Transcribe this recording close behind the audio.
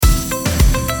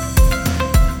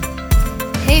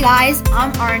Hey guys,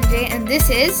 I'm RJ and this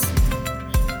is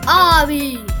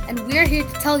Abby, and we're here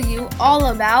to tell you all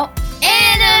about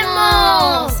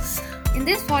animals. In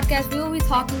this podcast, we will be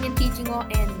talking and teaching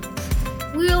about animals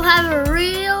We will have a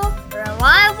real,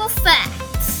 reliable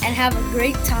facts. and have a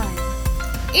great time.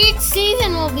 Each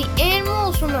season will be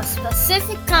animals from a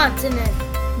specific continent.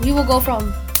 We will go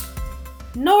from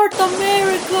North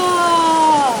America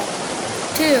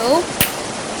to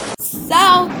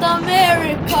South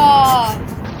America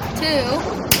to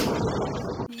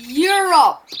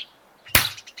Europe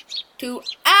to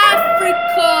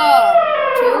Africa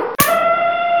to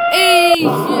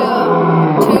Asia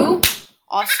to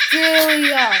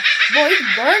Australia. Boy,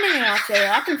 it's burning in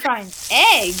Australia. I can try an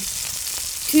egg.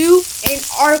 To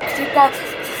Antarctica.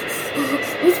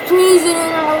 It's freezing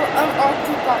in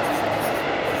Antarctica.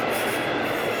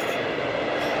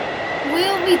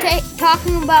 We'll be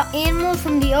talking about animals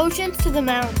from the oceans to the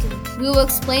mountains, We will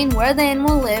explain where the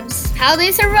animal lives, how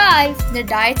they survive, their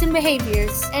diets and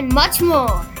behaviors. and much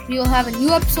more. We will have a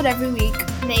new episode every week.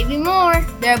 Maybe more.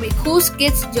 There will be cool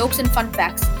skits, jokes, and fun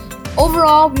facts.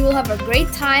 Overall, we will have a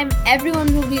great time.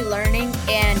 Everyone will be learning,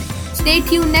 and stay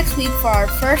tuned next week for our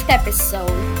first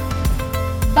episode.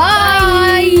 Bye!